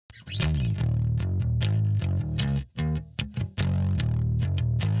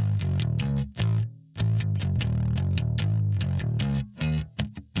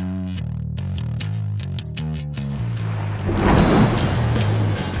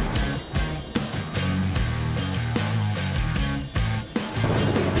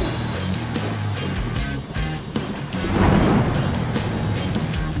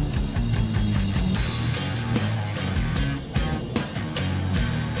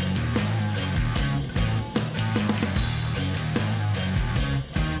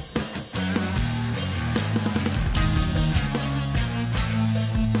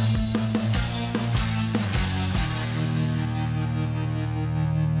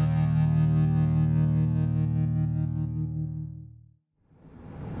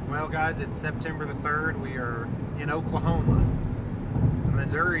guys, it's September the 3rd. We are in Oklahoma.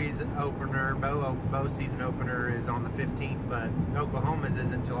 Missouri's opener, bow season opener, is on the 15th, but Oklahoma's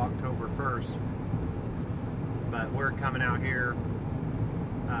isn't until October 1st. But we're coming out here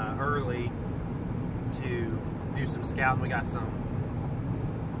early to do some scouting. We got some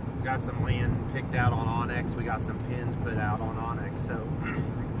land picked out on Onyx. We got some pins put out on Onyx, so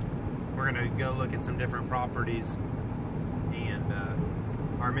we're gonna go look at some different properties. And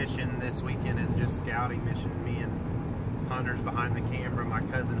our mission this weekend is just scouting mission. Me and Hunter's behind the camera. My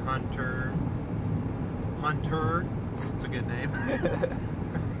cousin Hunter, it's a good name.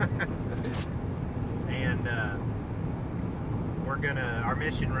 And our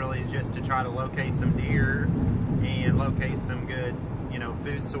mission really is just to try to locate some deer and locate some good,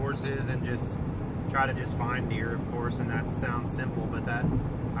 food sources, and just try to find deer, of course. And that sounds simple, but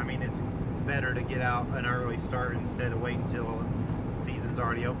it's better to get out an early start instead of waiting until season's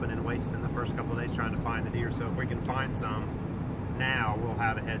already open and wasting the first couple of days trying to find the deer. So if we can find some now, we'll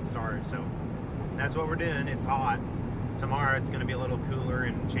have a head start. So that's what we're doing. It's hot. Tomorrow it's going to be a little cooler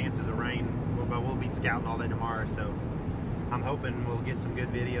and chances of rain, but we'll be scouting all day tomorrow. So I'm hoping we'll get some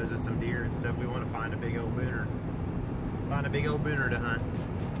good videos of some deer and stuff. We want to find a big old booner. Find a big old booner to hunt.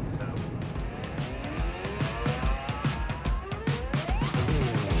 So.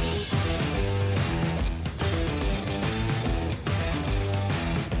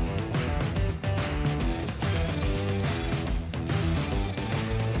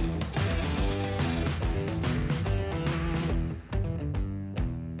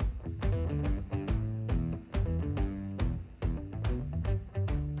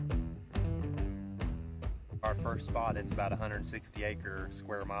 Our first spot, it's about 160 acre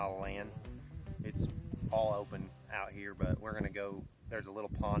square mile of land. It's all open out here, but we're gonna go, there's a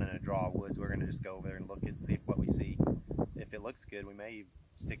little pond and a draw of woods. We're gonna just go over there and look and see what we see. If it looks good, we may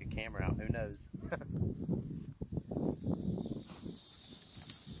stick a camera out, who knows? Alright,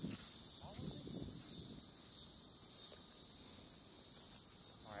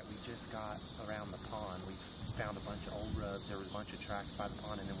 we just got around the pond. We found a bunch of old rubs. There was a bunch of tracks by the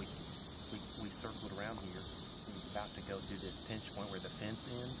pond, and then we circled around here. We're about to go through this pinch point where the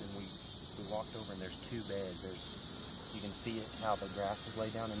fence ends, and we walked over, and there's two beds. You can see it, how the grass is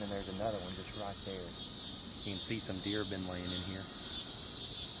laid down, and then there's another one just right there. You can see some deer have been laying in here.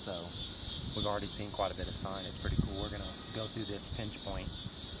 So we've already seen quite a bit of sign. It's pretty cool. We're gonna go through this pinch point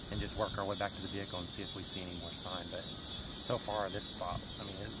and just work our way back to the vehicle and see if we see any more sign. But so far this spot,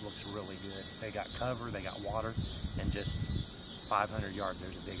 it looks really good. They got cover, they got water, and just 500 yards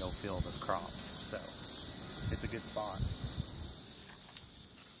there's a big old field of crops. So it's a good spot.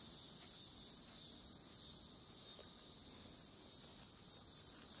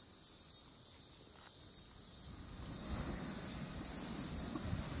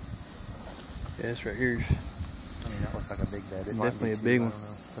 Yeah, this right here is, that looks like a big bed. It definitely a big one. I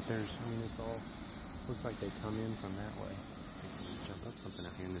don't know. But there's, it's all, looks like they come in from that way. Jump up something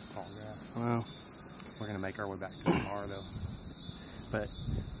out here in this tall grass. Wow. We're gonna make our way back to the car though. But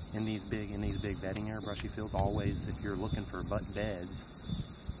in these big bedding area, brushy fields, always, if you're looking for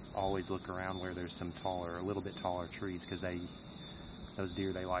beds, always look around where there's some taller, a little bit taller trees, because those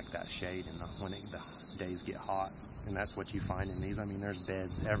deer, they like that shade, and when the days get hot, and that's what you find in these. There's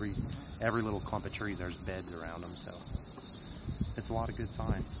beds, every little clump of trees, there's beds around them, so it's a lot of good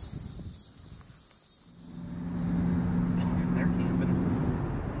signs. They're camping.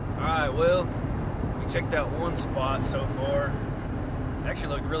 Alright, well, we checked out one spot so far.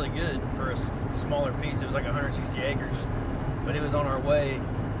 Actually looked really good for a smaller piece. It was like 160 acres, but it was on our way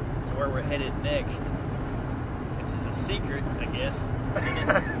to where we're headed next, which is a secret, I guess.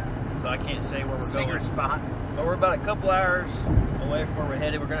 So I can't say where we're Secret going. spot. But we're about a couple hours away from where we're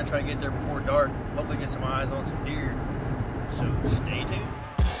headed. We're gonna try to get there before dark. Hopefully get some eyes on some deer. So stay tuned.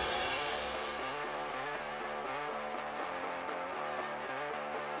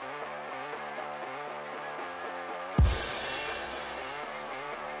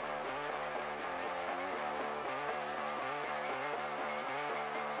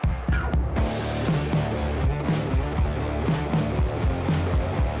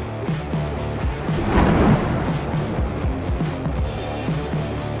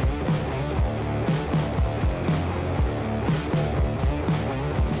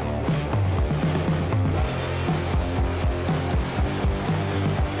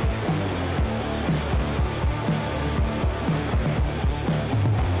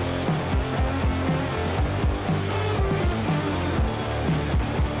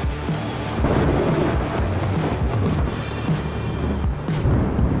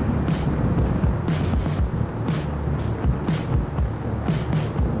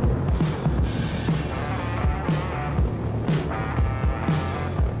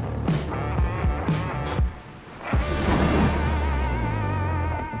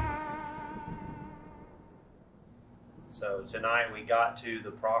 So tonight we got to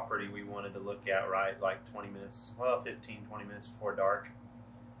the property we wanted to look at, right, like 20 minutes, well, 15, 20 minutes before dark.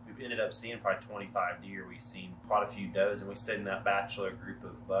 We ended up seeing probably 25 deer. We've seen quite a few does, and we stayed in that bachelor group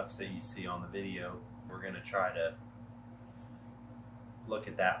of bucks that you see on the video. We're going to try to look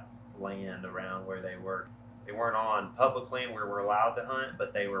at that land around where they were. They weren't on public land where we're allowed to hunt,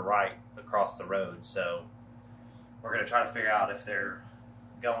 but they were right across the road. So we're going to try to figure out if they're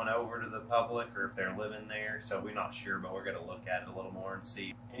going over to the public or if they're living there. So we're not sure, but we're going to look at it a little more and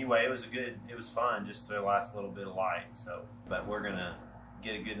see. Anyway, it was fun just the last little bit of light. So, but we're going to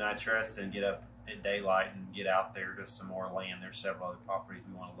get a good night's rest and get up at daylight and get out there to some more land. There's several other properties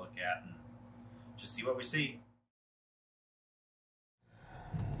we want to look at and just see what we see.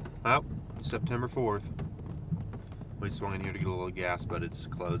 Well, September 4th. We swung in here to get a little gas, but it's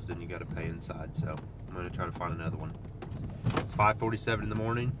closed and you got to pay inside. So I'm going to try to find another one. It's 5:47 in the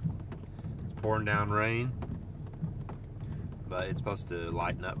morning. It's pouring down rain, but it's supposed to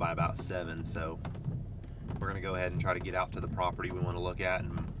lighten up by about 7. So we're going to go ahead and try to get out to the property we want to look at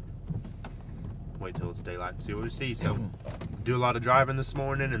and wait till it's daylight and see what we see. So do a lot of driving this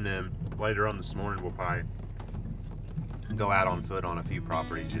morning, and then later on this morning we'll probably go out on foot on a few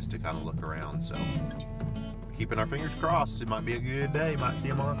properties just to kind of look around. So keeping our fingers crossed. It might be a good day. Might see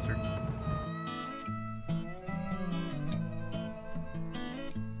a monster.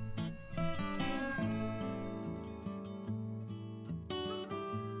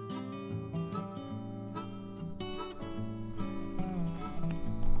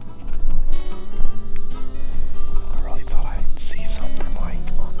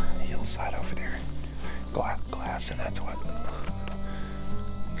 Glass, and that's what,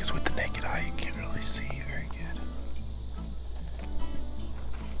 because with the naked eye you can't really see very good.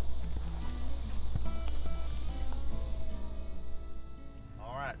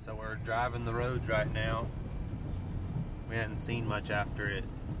 Alright, so we're driving the roads right now. We hadn't seen much after it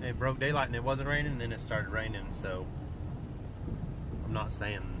broke daylight and it wasn't raining, and then it started raining. So I'm not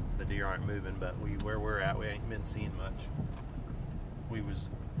saying the deer aren't moving, but where we're at, we ain't been seeing much.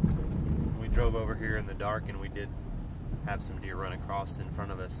 We drove over here in the dark, and we did have some deer run across in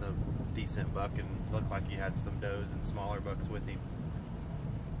front of us, a decent buck, and looked like he had some does and smaller bucks with him.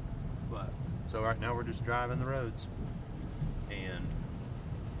 But so right now we're just driving the roads and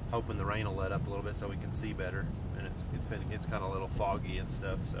hoping the rain will let up a little bit so we can see better. And it's kind of a little foggy and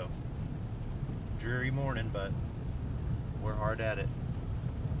stuff, so dreary morning, but we're hard at it.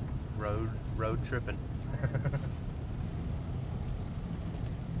 Road tripping.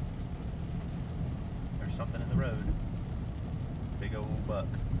 Something in the road. Big old buck.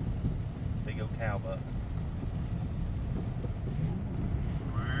 Big old cow buck.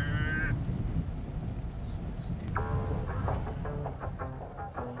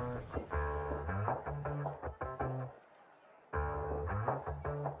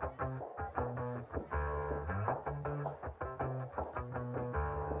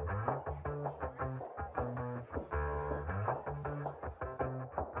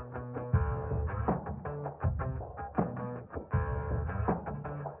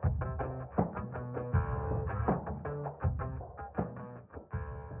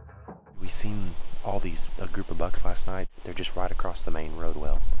 We seen a group of bucks last night. They're just right across the main road.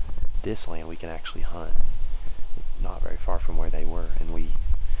 Well, this land we can actually hunt not very far from where they were, and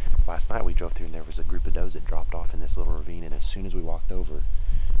last night we drove through and there was a group of does that dropped off in this little ravine, and as soon as we walked over,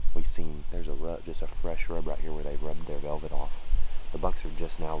 we seen there's a rub, just a fresh rub right here where they rubbed their velvet off. The bucks are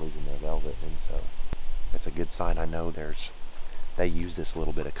just now losing their velvet, and so that's a good sign. I know they use this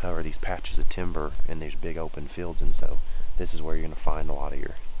little bit of cover, these patches of timber, and there's big open fields, and so this is where you're going to find a lot of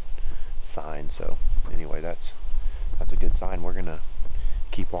your sign. So anyway, that's a good sign. We're gonna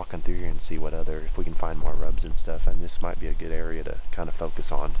keep walking through here and see if we can find more rubs and stuff, and this might be a good area to kind of focus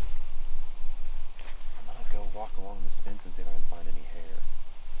on. I'm gonna go walk along this fence and see if I can find any hair.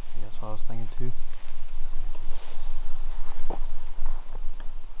 Yeah, that's what I was thinking too.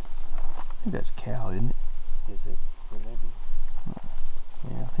 I think that's cow, isn't it? Is it? Or maybe.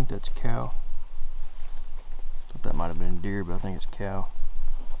 Yeah, I think that's cow. Thought that might have been deer, but I think it's cow.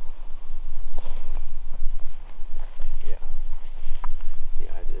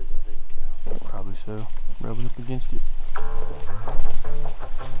 Probably so. Rubbing up against it.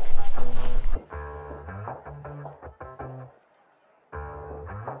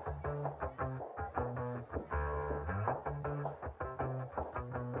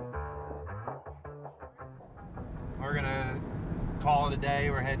 We're gonna call it a day.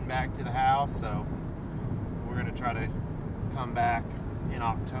 We're heading back to the house, so we're gonna try to come back in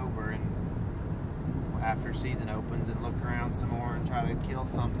October and after season opens and look around some more and try to kill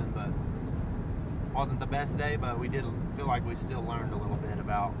something, but Wasn't the best day, but we did feel like we still learned a little bit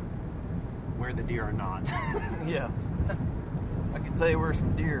about where the deer are not. Yeah. I can tell you where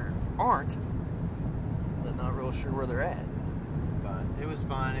some deer aren't, but not real sure where they're at. But it was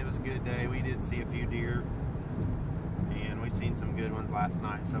fun. It was a good day. We did see a few deer, and we seen some good ones last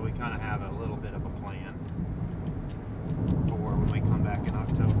night, so we kind of have a little bit of a plan for when we come back in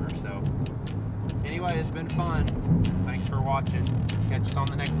October. So anyway, it's been fun. Thanks for watching. Catch us on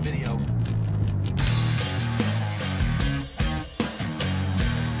the next video.